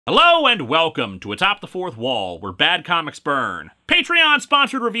Hello and welcome to Atop the Fourth Wall, where bad comics burn.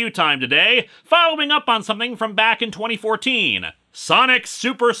 Patreon-sponsored review time today, following up on something from back in 2014. Sonic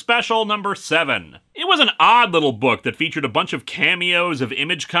Super Special number 7. It was an odd little book that featured a bunch of cameos of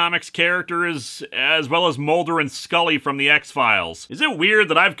Image Comics characters, as well as Mulder and Scully from the X-Files. Is it weird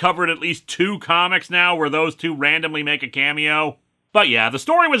that I've covered at least 2 comics now where those two randomly make a cameo? But yeah, the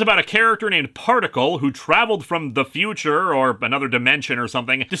story was about a character named Particle who traveled from the future, or another dimension or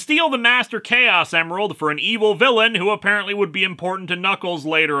something, to steal the Master Chaos Emerald for an evil villain who apparently would be important to Knuckles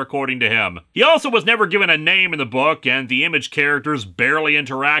later, according to him. He also was never given a name in the book, and the Image characters barely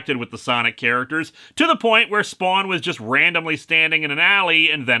interacted with the Sonic characters, to the point where Spawn was just randomly standing in an alley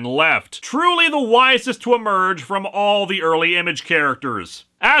and then left. Truly the wisest to emerge from all the early Image characters.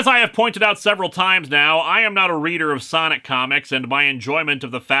 As I have pointed out several times now, I am not a reader of Sonic comics, and my enjoyment of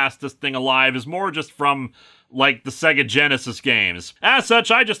the fastest thing alive is more just from, like, the Sega Genesis games. As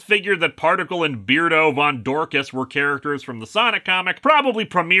such, I just figured that Particle and Beardo Von Dorcas were characters from the Sonic comic, probably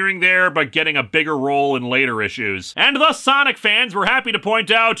premiering there, but getting a bigger role in later issues. And thus Sonic fans were happy to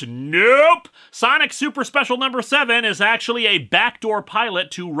point out, nope! Sonic Super Special number 7 is actually a backdoor pilot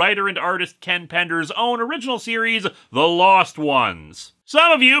to writer and artist Ken Penders' own original series, The Lost Ones.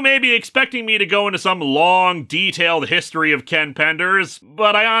 Some of you may be expecting me to go into some long, detailed history of Ken Penders,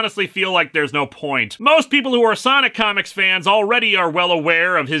 but I honestly feel like there's no point. Most people who are Sonic Comics fans already are well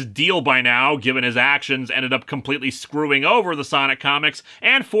aware of his deal by now, given his actions ended up completely screwing over the Sonic comics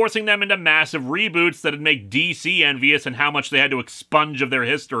and forcing them into massive reboots that'd make DC envious in how much they had to expunge of their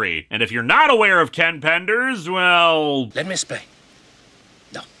history. And if you're not aware of Ken Penders, well... Let me explain.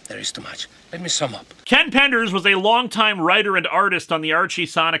 No, there is too much. Let me sum up. Ken Penders was a longtime writer and artist on the Archie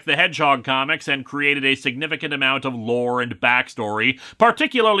Sonic the Hedgehog comics and created a significant amount of lore and backstory,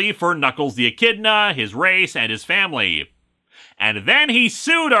 particularly for Knuckles the Echidna, his race, and his family. And then he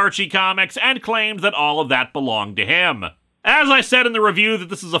sued Archie Comics and claimed that all of that belonged to him. As I said in the review that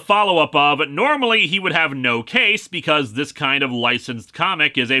this is a follow-up of, normally he would have no case because this kind of licensed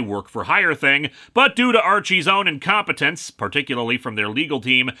comic is a work-for-hire thing, but due to Archie's own incompetence, particularly from their legal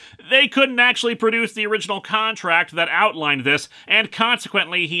team, they couldn't actually produce the original contract that outlined this, and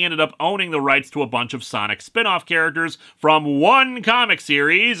consequently he ended up owning the rights to a bunch of Sonic spin-off characters from one comic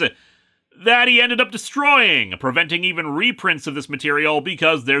series that he ended up destroying, preventing even reprints of this material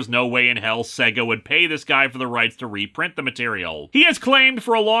because there's no way in hell Sega would pay this guy for the rights to reprint the material. He has claimed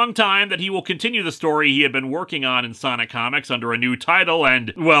for a long time that he will continue the story he had been working on in Sonic Comics under a new title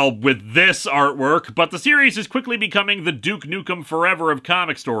and, well, with this artwork, but the series is quickly becoming the Duke Nukem Forever of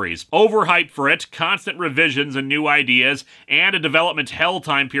comic stories. Overhyped for it, constant revisions and new ideas, and a development hell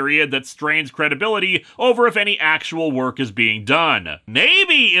time period that strains credibility over if any actual work is being done.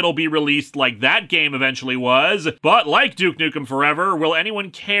 Maybe it'll be released like that game eventually was, but like Duke Nukem Forever, will anyone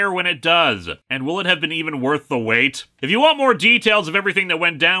care when it does? And will it have been even worth the wait? If you want more details of everything that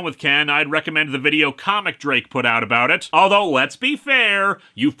went down with Ken, I'd recommend the video Comic Drake put out about it. Although, let's be fair,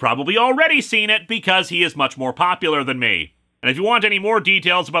 you've probably already seen it because he is much more popular than me. And if you want any more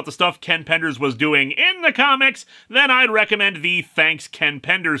details about the stuff Ken Penders was doing in the comics, then I'd recommend the Thanks Ken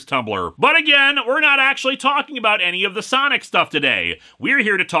Penders Tumblr. But again, we're not actually talking about any of the Sonic stuff today. We're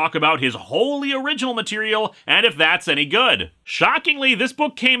here to talk about his wholly original material, and if that's any good. Shockingly, this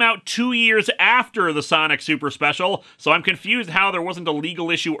book came out 2 years after the Sonic Super Special, so I'm confused how there wasn't a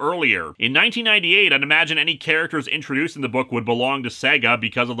legal issue earlier. In 1998, I'd imagine any characters introduced in the book would belong to Sega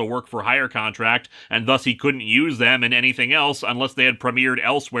because of the work-for-hire contract, and thus he couldn't use them in anything else unless they had premiered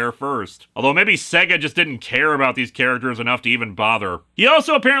elsewhere first. Although maybe Sega just didn't care about these characters enough to even bother. He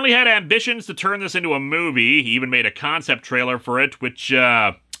also apparently had ambitions to turn this into a movie. He even made a concept trailer for it, which,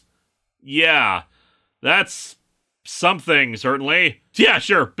 yeah, that's something, certainly. Yeah,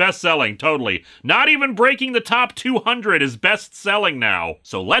 sure, best-selling, totally. Not even breaking the top 200 is best-selling now.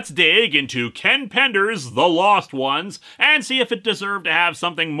 So let's dig into Ken Penders' The Lost Ones and see if it deserved to have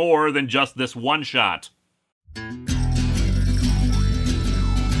something more than just this one-shot.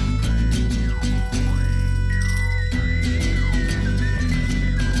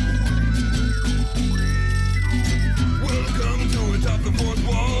 Atop the fourth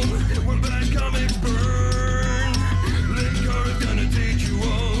wall, where bad comics burn. Linkara's gonna teach you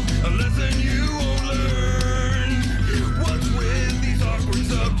all a lesson you won't learn. What's with these awkward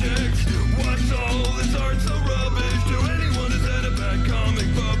subjects? What's all this art so rubbish? To anyone who's had a bad comic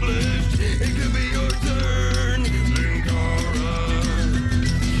published, it could be your turn.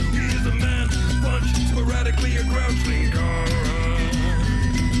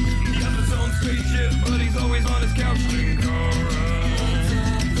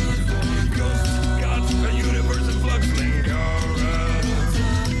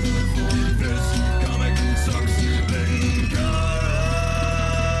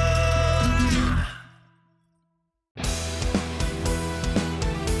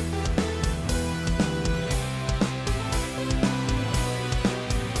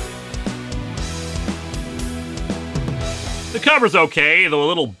 The cover's okay, though a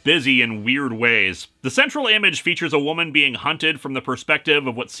little busy in weird ways. The central image features a woman being hunted from the perspective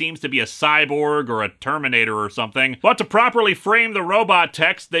of what seems to be a cyborg or a Terminator or something, but to properly frame the robot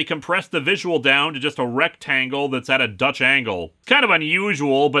text, they compress the visual down to just a rectangle that's at a Dutch angle. It's kind of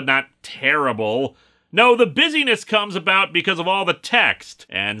unusual, but not terrible. No, the busyness comes about because of all the text,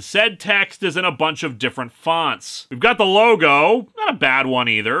 and said text is in a bunch of different fonts. We've got the logo, not a bad one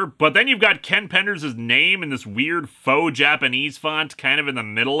either, but then you've got Ken Penders' name in this weird faux Japanese font kind of in the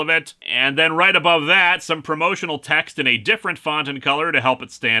middle of it, and then right above that, some promotional text in a different font and color to help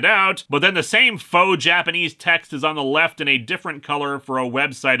it stand out, but then the same faux Japanese text is on the left in a different color for a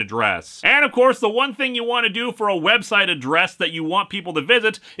website address. And of course, the one thing you want to do for a website address that you want people to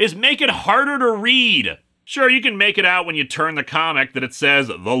visit is make it harder to read. Sure, you can make it out when you turn the comic that it says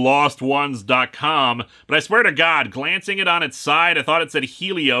thelostOnes.com, but I swear to God, glancing it on its side, I thought it said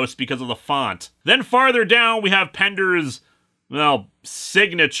Helios because of the font. Then farther down, we have Penders', well,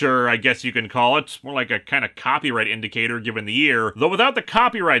 signature, I guess you can call it. More like a kind of copyright indicator given the year, though without the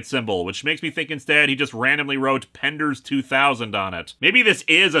copyright symbol, which makes me think instead he just randomly wrote Penders 2000 on it. Maybe this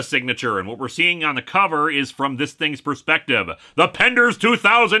is a signature, and what we're seeing on the cover is from this thing's perspective. The Penders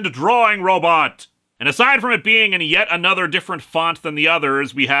 2000 drawing robot! And aside from it being in yet another different font than the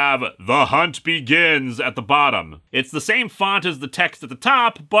others, we have The Hunt Begins at the bottom. It's the same font as the text at the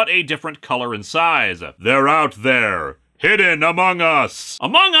top, but a different color and size. They're out there, hidden among us.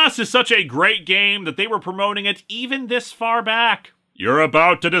 Among Us is such a great game that they were promoting it even this far back. You're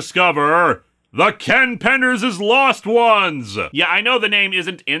about to discover the Ken Penders' Lost Ones! Yeah, I know the name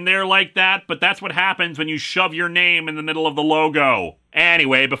isn't in there like that, but that's what happens when you shove your name in the middle of the logo.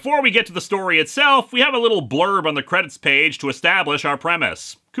 Anyway, before we get to the story itself, we have a little blurb on the credits page to establish our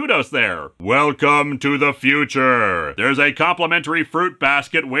premise. Kudos there. Welcome to the future. There's a complimentary fruit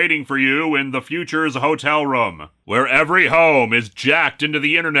basket waiting for you in the future's hotel room, where every home is jacked into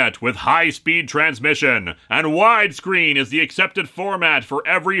the internet with high-speed transmission, and widescreen is the accepted format for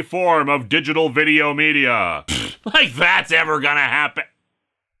every form of digital video media. Like that's ever gonna happen.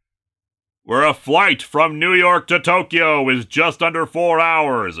 Where a flight from New York to Tokyo is just under 4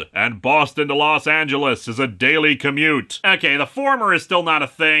 hours, and Boston to Los Angeles is a daily commute. Okay, the former is still not a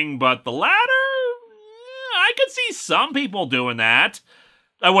thing, but the latter? I could see some people doing that.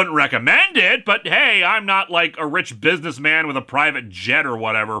 I wouldn't recommend it, but hey, I'm not like a rich businessman with a private jet or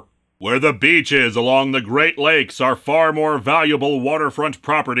whatever. Where the beaches along the Great Lakes are far more valuable waterfront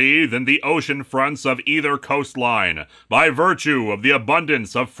property than the ocean fronts of either coastline, by virtue of the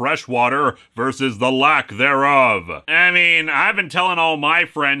abundance of fresh water versus the lack thereof. I mean, I've been telling all my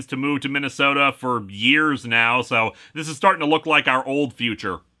friends to move to Minnesota for years now, so this is starting to look like our old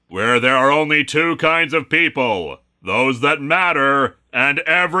future. Where there are only two kinds of people, those that matter and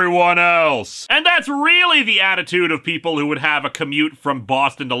everyone else. And that's really the attitude of people who would have a commute from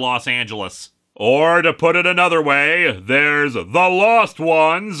Boston to Los Angeles. Or to put it another way, there's the lost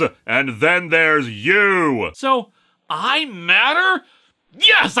ones, and then there's you. So, I matter?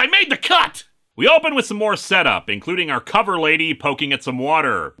 Yes, I made the cut! We open with some more setup, including our cover lady poking at some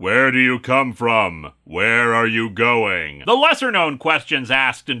water. Where do you come from? Where are you going? The lesser-known questions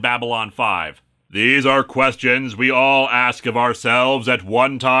asked in Babylon 5. These are questions we all ask of ourselves at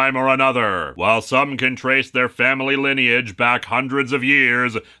one time or another. While some can trace their family lineage back hundreds of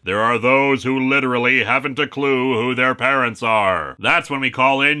years, there are those who literally haven't a clue who their parents are. That's when we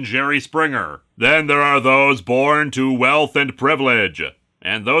call in Jerry Springer. Then there are those born to wealth and privilege,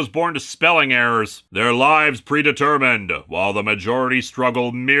 and those born to spelling errors, their lives predetermined, while the majority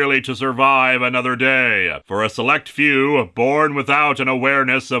struggle merely to survive another day. For a select few, born without an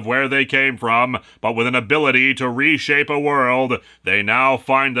awareness of where they came from, but with an ability to reshape a world, they now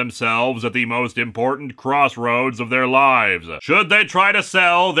find themselves at the most important crossroads of their lives. Should they try to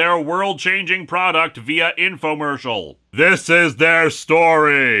sell their world-changing product via infomercial? This is their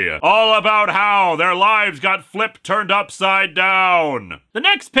story, all about how their lives got turned upside down. The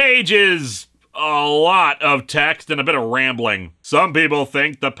next page is a lot of text and a bit of rambling. Some people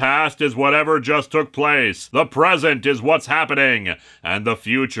think the past is whatever just took place, the present is what's happening, and the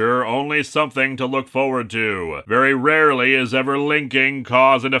future only something to look forward to. Very rarely is ever linking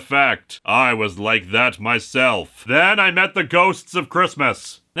cause and effect. I was like that myself. Then I met the ghosts of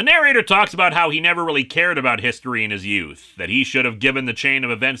Christmas. The narrator talks about how he never really cared about history in his youth, that he should have given the chain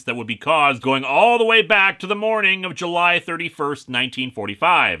of events that would be caused going all the way back to the morning of July 31st,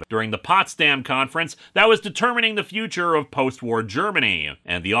 1945, during the Potsdam Conference that was determining the future of post-war for Germany,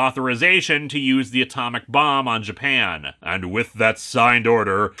 and the authorization to use the atomic bomb on Japan. And with that signed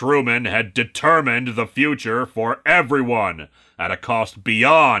order, Truman had determined the future for everyone, at a cost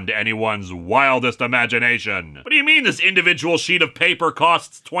beyond anyone's wildest imagination. What do you mean this individual sheet of paper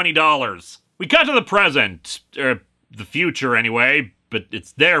costs $20? We cut to the present, the future anyway, but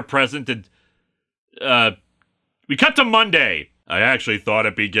it's their present, and, we cut to Monday. I actually thought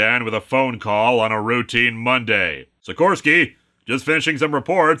it began with a phone call on a routine Monday. Sikorsky, just finishing some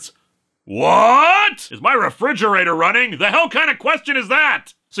reports. What? Is my refrigerator running? The hell kind of question is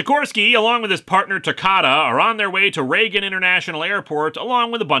that? Sikorsky, along with his partner Takata, are on their way to Reagan International Airport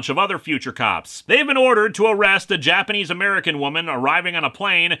along with a bunch of other future cops. They've been ordered to arrest a Japanese-American woman arriving on a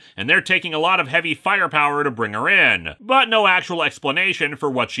plane, and they're taking a lot of heavy firepower to bring her in. But no actual explanation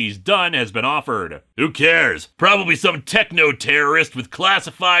for what she's done has been offered. Who cares? Probably some techno-terrorist with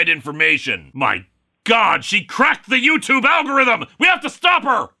classified information. My God, she cracked the YouTube algorithm! We have to stop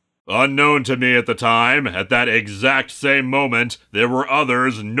her! Unknown to me at the time, at that exact same moment, there were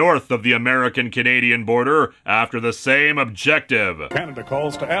others north of the American-Canadian border after the same objective. Canada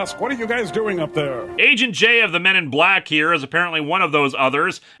calls to ask, what are you guys doing up there? Agent J of the Men in Black here is apparently one of those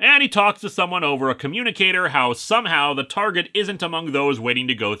others, and he talks to someone over a communicator how somehow the target isn't among those waiting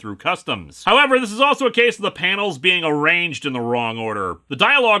to go through customs. However, this is also a case of the panels being arranged in the wrong order. The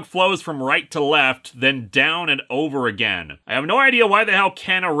dialogue flows from right to left, then down and over again. I have no idea why the hell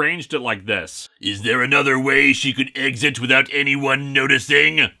Ken arranged it like this. Is there another way she could exit without anyone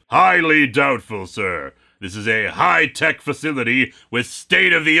noticing? Highly doubtful, sir. This is a high-tech facility with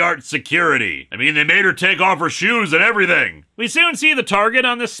state-of-the-art security. I mean, they made her take off her shoes and everything. We soon see the target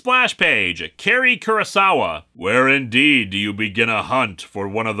on this splash page, Kerry Kurosawa. Where indeed do you begin a hunt for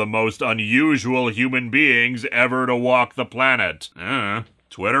one of the most unusual human beings ever to walk the planet?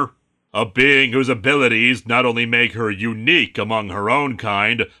 Twitter? A being whose abilities not only make her unique among her own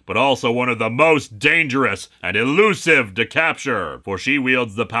kind, but also one of the most dangerous and elusive to capture, for she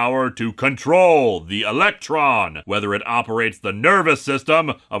wields the power to control the electron, whether it operates the nervous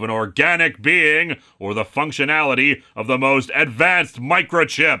system of an organic being or the functionality of the most advanced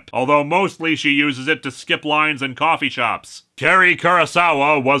microchip, although mostly she uses it to skip lines in coffee shops. Kerry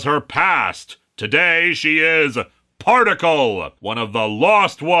Kurosawa was her past. Today she is Particle, one of the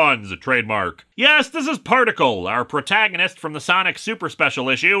lost ones, trademark. Yes, this is Particle, our protagonist from the Sonic Super Special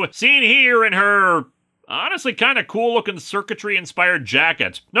issue, seen here in her honestly kind of cool looking circuitry-inspired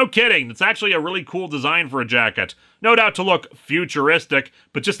jacket. No kidding, it's actually a really cool design for a jacket. No doubt to look futuristic,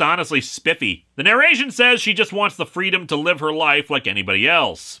 but just honestly spiffy. The narration says she just wants the freedom to live her life like anybody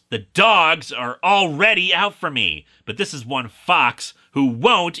else. The dogs are already out for me, but this is one fox who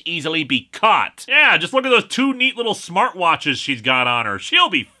won't easily be caught. Yeah, just look at those two neat little smartwatches she's got on her. She'll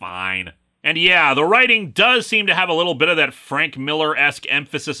be fine. And yeah, the writing does seem to have a little bit of that Frank Miller-esque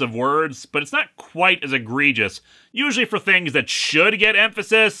emphasis of words, but it's not quite as egregious. Usually for things that should get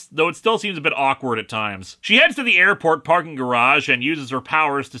emphasis, though it still seems a bit awkward at times. She heads to the airport parking garage and uses her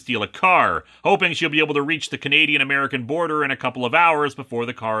powers to steal a car, hoping she'll be able to reach the Canadian-American border in a couple of hours before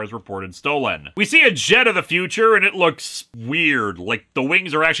the car is reported stolen. We see a jet of the future and it looks weird, like the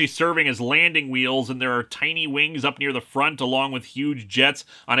wings are actually serving as landing wheels and there are tiny wings up near the front along with huge jets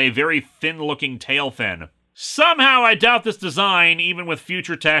on a very thin-looking tail fin. Somehow, I doubt this design, even with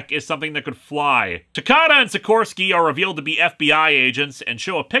future tech, is something that could fly. Takata and Sikorsky are revealed to be FBI agents and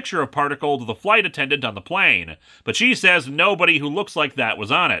show a picture of Particle to the flight attendant on the plane, but she says nobody who looks like that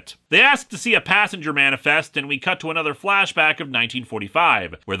was on it. They ask to see a passenger manifest, and we cut to another flashback of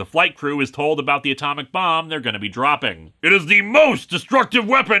 1945, where the flight crew is told about the atomic bomb they're going to be dropping. It is the most destructive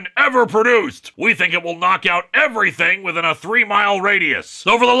weapon ever produced! We think it will knock out everything within a 3-mile radius.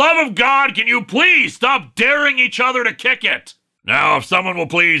 So for the love of God, can you please stop daring each other to kick it? Now, if someone will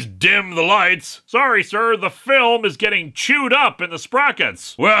please dim the lights. Sorry, sir, the film is getting chewed up in the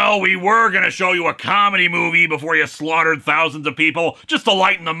sprockets. Well, we were gonna show you a comedy movie before you slaughtered thousands of people, just to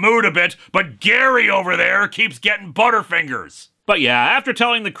lighten the mood a bit, but Gary over there keeps getting butterfingers. But yeah, after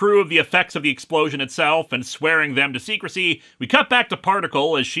telling the crew of the effects of the explosion itself and swearing them to secrecy, we cut back to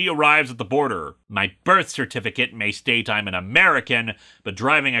Particle as she arrives at the border. My birth certificate may state I'm an American, but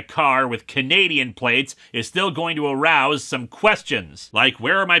driving a car with Canadian plates is still going to arouse some questions. Like,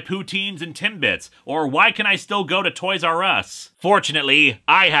 where are my poutines and Timbits? Or why can I still go to Toys R Us? Fortunately,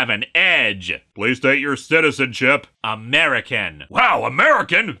 I have an edge. Please state your citizenship. American. Wow,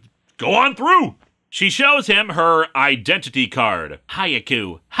 American? Go on through. She shows him her identity card.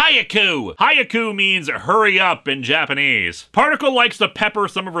 Hayaku. Hayaku! Hayaku means hurry up in Japanese. Particle likes to pepper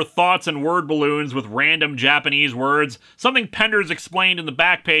some of her thoughts and word balloons with random Japanese words, something Penders explained in the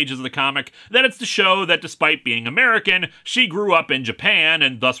back pages of the comic, that it's to show that despite being American, she grew up in Japan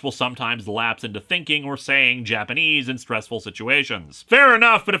and thus will sometimes lapse into thinking or saying Japanese in stressful situations. Fair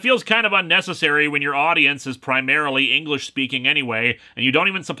enough, but it feels kind of unnecessary when your audience is primarily English speaking anyway, and you don't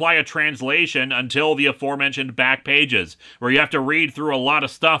even supply a translation until the aforementioned back pages, where you have to read through a lot of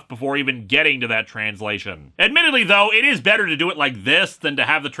stuff before even getting to that translation. Admittedly though, it is better to do it like this than to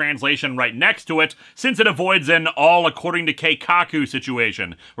have the translation right next to it, since it avoids an all according to Keikaku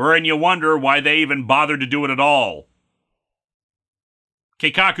situation, wherein you wonder why they even bothered to do it at all.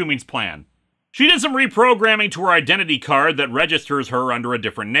 Keikaku means plan. She did some reprogramming to her identity card that registers her under a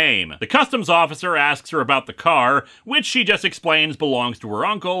different name. The customs officer asks her about the car, which she just explains belongs to her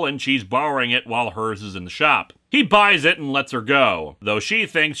uncle and she's borrowing it while hers is in the shop. He buys it and lets her go, though she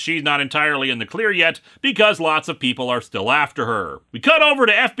thinks she's not entirely in the clear yet because lots of people are still after her. We cut over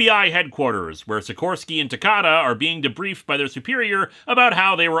to FBI headquarters, where Sikorsky and Takada are being debriefed by their superior about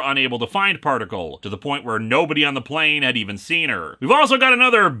how they were unable to find Particle, to the point where nobody on the plane had even seen her. We've also got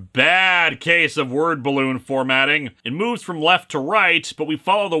another bad case of word balloon formatting. It moves from left to right, but we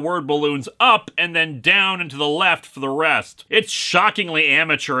follow the word balloons up and then down and to the left for the rest. It's shockingly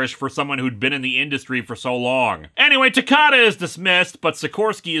amateurish for someone who'd been in the industry for so long. Anyway, Takada is dismissed, but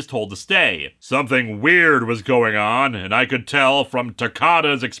Sikorsky is told to stay. Something weird was going on, and I could tell from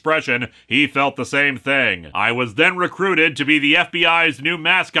Takada's expression he felt the same thing. I was then recruited to be the FBI's new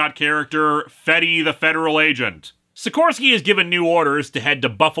mascot character, Fetty the Federal Agent. Sikorsky is given new orders to head to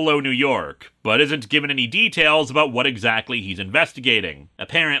Buffalo, New York, but isn't given any details about what exactly he's investigating.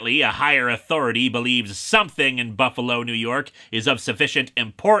 Apparently, a higher authority believes something in Buffalo, New York is of sufficient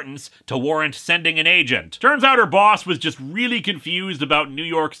importance to warrant sending an agent. Turns out her boss was just really confused about New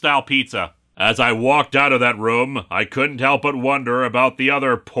York-style pizza. As I walked out of that room, I couldn't help but wonder about the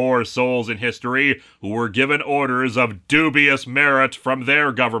other poor souls in history who were given orders of dubious merit from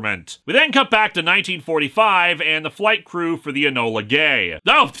their government. We then cut back to 1945 and the flight crew for the Enola Gay.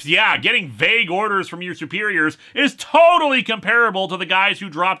 Oh, yeah, getting vague orders from your superiors is totally comparable to the guys who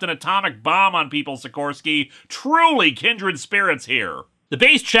dropped an atomic bomb on people, Sikorsky. Truly kindred spirits here. The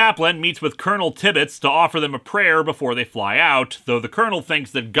base chaplain meets with Colonel Tibbets to offer them a prayer before they fly out, though the colonel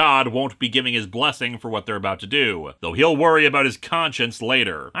thinks that God won't be giving his blessing for what they're about to do, though he'll worry about his conscience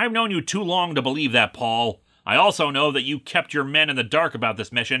later. I've known you too long to believe that, Paul. I also know that you kept your men in the dark about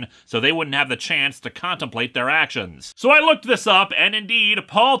this mission, so they wouldn't have the chance to contemplate their actions. So I looked this up, and indeed,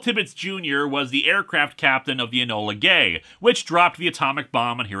 Paul Tibbets Jr. was the aircraft captain of the Enola Gay, which dropped the atomic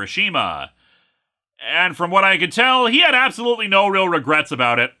bomb on Hiroshima. And from what I could tell, he had absolutely no real regrets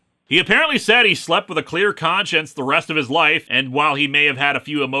about it. He apparently said he slept with a clear conscience the rest of his life, and while he may have had a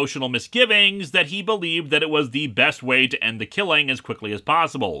few emotional misgivings, that he believed that it was the best way to end the killing as quickly as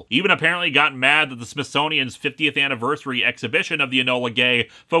possible. He even apparently got mad that the Smithsonian's 50th anniversary exhibition of the Enola Gay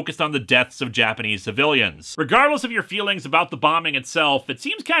focused on the deaths of Japanese civilians. Regardless of your feelings about the bombing itself, it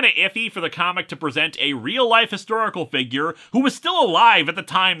seems kinda iffy for the comic to present a real-life historical figure who was still alive at the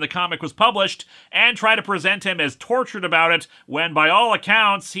time the comic was published, and try to present him as tortured about it, when by all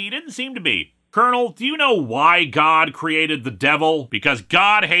accounts, he didn't seem to be. Colonel, do you know why God created the devil? Because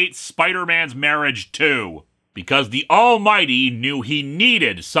God hates Spider-Man's marriage too. Because the Almighty knew he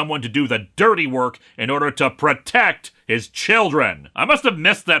needed someone to do the dirty work in order to protect his children. I must have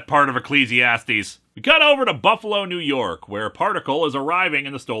missed that part of Ecclesiastes. We cut over to Buffalo, New York, where Particle is arriving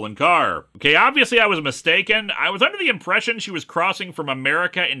in the stolen car. Okay, obviously I was mistaken. I was under the impression she was crossing from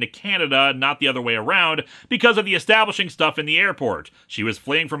America into Canada, not the other way around, because of the establishing stuff in the airport. She was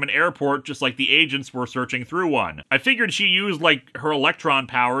fleeing from an airport just like the agents were searching through one. I figured she used, like, her electron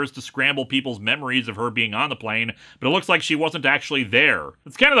powers to scramble people's memories of her being on the plane, but it looks like she wasn't actually there.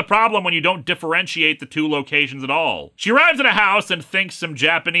 It's kind of the problem when you don't differentiate the two locations at all. She arrives at a house and thinks some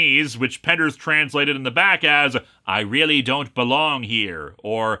Japanese, which Penders translated in the back as, "I really don't belong here,"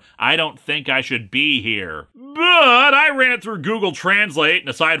 or "I don't think I should be here." But I ran it through Google Translate, and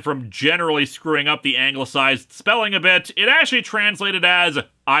aside from generally screwing up the anglicized spelling a bit, it actually translated as,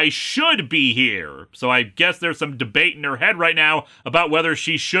 "I should be here." So I guess there's some debate in her head right now about whether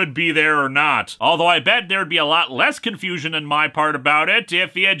she should be there or not. Although I bet there'd be a lot less confusion on my part about it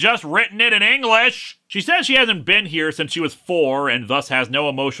if he had just written it in English. She says she hasn't been here since she was 4 and thus has no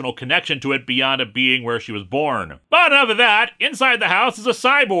emotional connection to it beyond it being where she was born. But enough of that, inside the house is a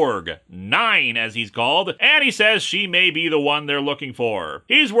cyborg, 9 as he's called, and he says she may be the one they're looking for.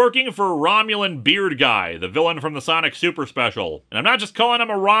 He's working for Romulan Beard Guy, the villain from the Sonic Super Special. And I'm not just calling him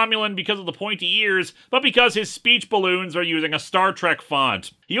a Romulan because of the pointy ears, but because his speech balloons are using a Star Trek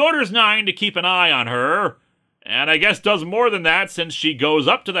font. He orders 9 to keep an eye on her, and I guess does more than that since she goes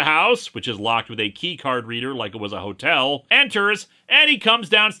up to the house, which is locked with a key card reader like it was a hotel, enters, and he comes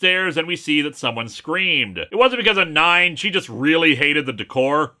downstairs and we see that someone screamed. It wasn't because of 9, she just really hated the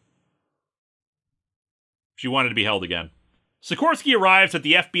decor. She wanted to be held again. Sikorsky arrives at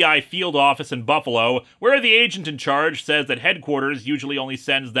the FBI field office in Buffalo, where the agent in charge says that headquarters usually only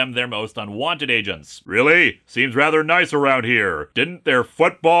sends them their most unwanted agents. Really? Seems rather nice around here. Didn't their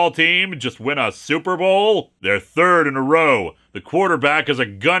football team just win a Super Bowl? They're 3rd in a row. The quarterback has a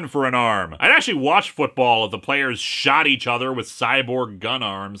gun for an arm. I'd actually watch football if the players shot each other with cyborg gun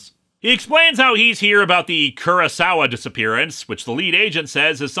arms. He explains how he's here about the Kurosawa disappearance, which the lead agent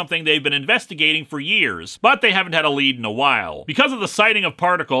says is something they've been investigating for years, but they haven't had a lead in a while. Because of the sighting of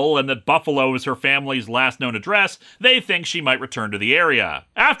Particle and that Buffalo is her family's last known address, they think she might return to the area.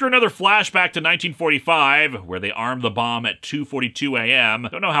 After another flashback to 1945, where they armed the bomb at 2:42 a.m.,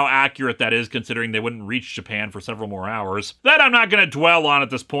 don't know how accurate that is considering they wouldn't reach Japan for several more hours, that I'm not going to dwell on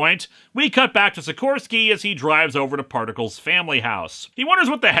at this point, we cut back to Sikorsky as he drives over to Particle's family house. He wonders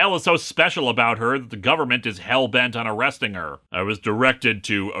what the hell is so special about her that the government is hell-bent on arresting her. I was directed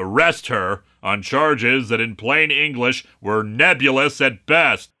to arrest her on charges that in plain English were nebulous at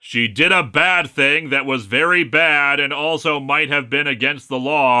best. She did a bad thing that was very bad and also might have been against the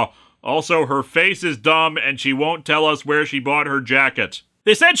law. Also, her face is dumb and she won't tell us where she bought her jacket.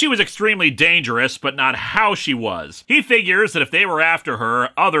 They said she was extremely dangerous, but not how she was. He figures that if they were after her,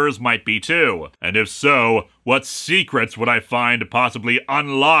 others might be too. And if so, what secrets would I find possibly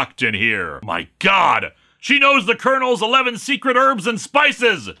unlocked in here? My God! She knows the Colonel's 11 secret herbs and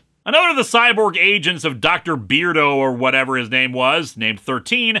spices! Another of the cyborg agents of Dr. Beardo or whatever his name was, named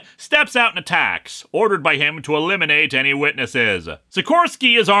 13, steps out and attacks, ordered by him to eliminate any witnesses.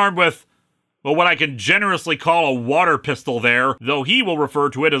 Sikorsky is armed with, well, what I can generously call a water pistol there, though he will refer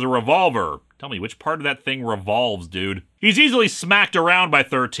to it as a revolver. Tell me, which part of that thing revolves, dude? He's easily smacked around by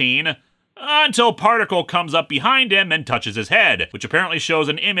 13, until Particle comes up behind him and touches his head, which apparently shows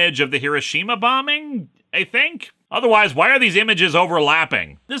an image of the Hiroshima bombing, I think? Otherwise, why are these images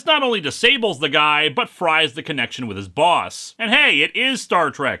overlapping? This not only disables the guy, but fries the connection with his boss. And hey, it is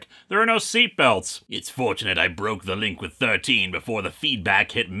Star Trek. There are no seatbelts. It's fortunate I broke the link with 13 before the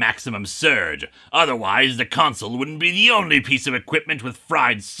feedback hit maximum surge. Otherwise, the console wouldn't be the only piece of equipment with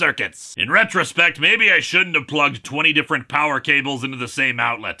fried circuits. In retrospect, maybe I shouldn't have plugged 20 different power cables into the same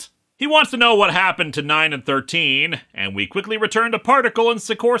outlet. He wants to know what happened to 9 and 13, and we quickly return to Particle and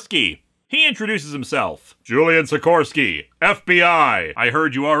Sikorsky. He introduces himself. Julian Sikorsky, FBI. I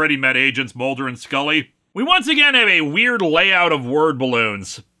heard you already met Agents Mulder and Scully. We once again have a weird layout of word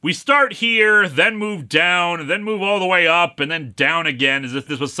balloons. We start here, then move down, then move all the way up, and then down again as if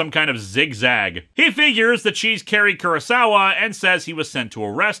this was some kind of zigzag. He figures that she's Kerry Kurosawa and says he was sent to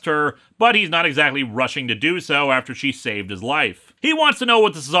arrest her, but he's not exactly rushing to do so after she saved his life. He wants to know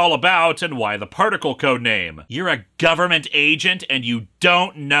what this is all about and why the particle code name. You're a government agent and you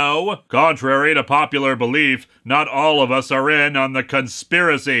don't know? Contrary to popular belief, not all of us are in on the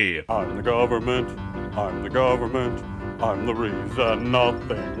conspiracy. I'm the government. I'm the government. I'm the reason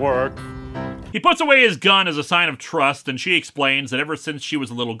nothing works. He puts away his gun as a sign of trust, and she explains that ever since she was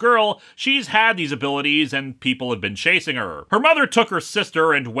a little girl, she's had these abilities and people have been chasing her. Her mother took her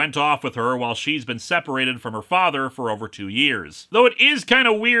sister and went off with her while she's been separated from her father for over 2 years. Though it is kind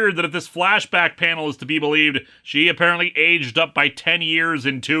of weird that if this flashback panel is to be believed, she apparently aged up by 10 years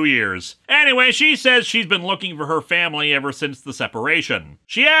in 2 years. Anyway, she says she's been looking for her family ever since the separation.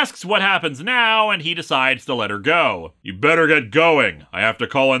 She asks what happens now, and he decides to let her go. You better get going. I have to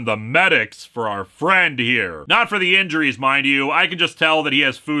call in the medics for our friend here. Not for the injuries, mind you. I can just tell that he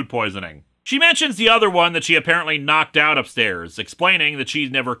has food poisoning. She mentions the other one that she apparently knocked out upstairs, explaining that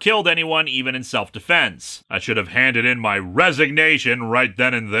she's never killed anyone even in self-defense. I should have handed in my resignation right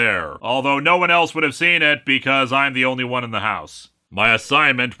then and there. Although no one else would have seen it because I'm the only one in the house. My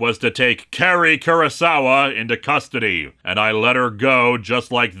assignment was to take Kerry Kurosawa into custody, and I let her go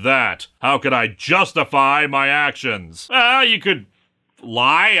just like that. How could I justify my actions? You could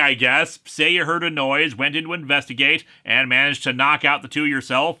lie, I guess. Say you heard a noise, went in to investigate, and managed to knock out the two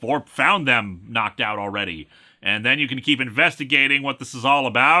yourself, or found them knocked out already. And then you can keep investigating what this is all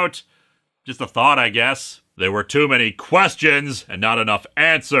about. Just a thought, I guess. There were too many questions and not enough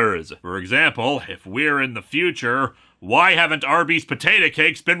answers. For example, if we're in the future, why haven't Arby's potato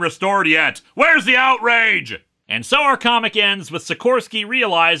cakes been restored yet? Where's the outrage? And so our comic ends with Sikorsky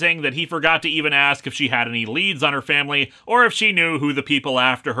realizing that he forgot to even ask if she had any leads on her family or if she knew who the people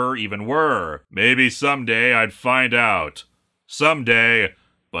after her even were. Maybe someday I'd find out. Someday,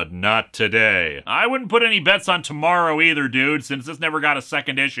 but not today. I wouldn't put any bets on tomorrow either, dude, since this never got a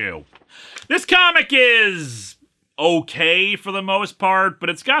second issue. This comic is okay for the most part, but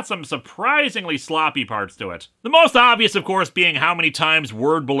it's got some surprisingly sloppy parts to it. The most obvious, of course, being how many times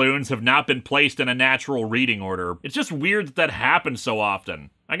word balloons have not been placed in a natural reading order. It's just weird that that happens so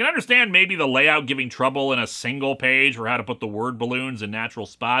often. I can understand maybe the layout giving trouble in a single page for how to put the word balloons in natural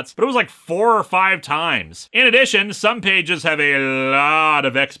spots, but it was like 4 or 5 times. In addition, some pages have a lot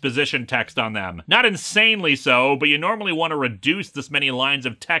of exposition text on them. Not insanely so, but you normally want to reduce this many lines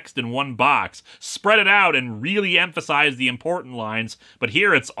of text in one box, spread it out, and really emphasize the important lines, but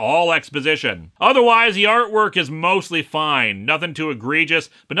here it's all exposition. Otherwise, the artwork is mostly fine. Nothing too egregious,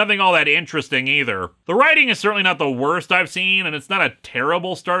 but nothing all that interesting either. The writing is certainly not the worst I've seen, and it's not a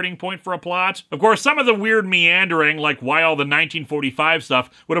terrible starting point for a plot. Of course, some of the weird meandering, like why all the 1945 stuff,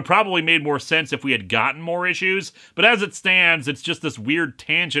 would have probably made more sense if we had gotten more issues, but as it stands, it's just this weird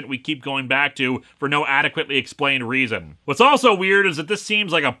tangent we keep going back to for no adequately explained reason. What's also weird is that this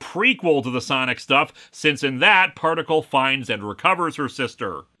seems like a prequel to the Sonic stuff, since in that, Particle finds and recovers her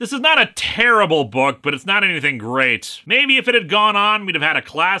sister. This is not a terrible book, but it's not anything great. Maybe if it had gone on, we'd have had a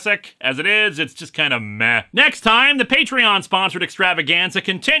classic. As it is, it's just kind of meh. Next time, the Patreon-sponsored extravaganza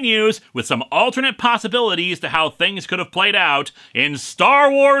continues with some alternate possibilities to how things could have played out in Star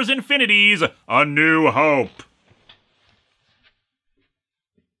Wars Infinity's A New Hope.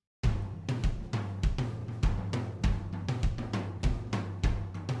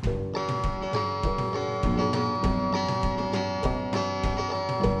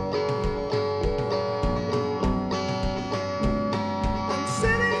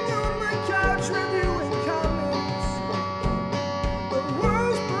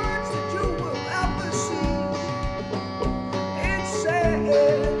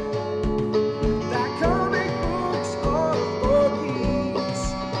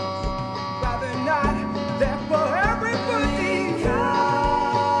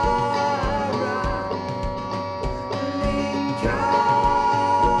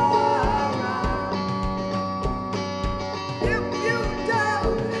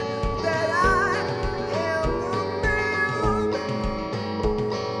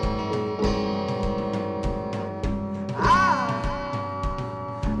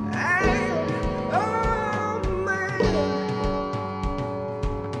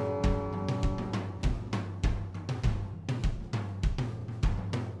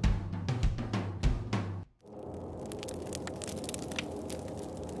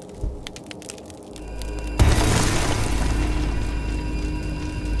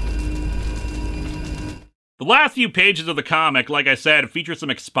 The last few pages of the comic, like I said, feature some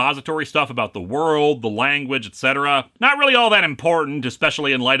expository stuff about the world, the language, etc. Not really all that important,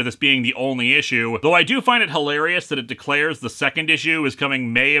 especially in light of this being the only issue, though I do find it hilarious that it declares the second issue is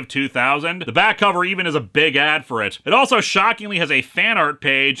coming May of 2000. The back cover even is a big ad for it. It also shockingly has a fan art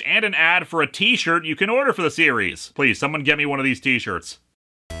page and an ad for a t-shirt you can order for the series. Please, someone get me one of these t-shirts.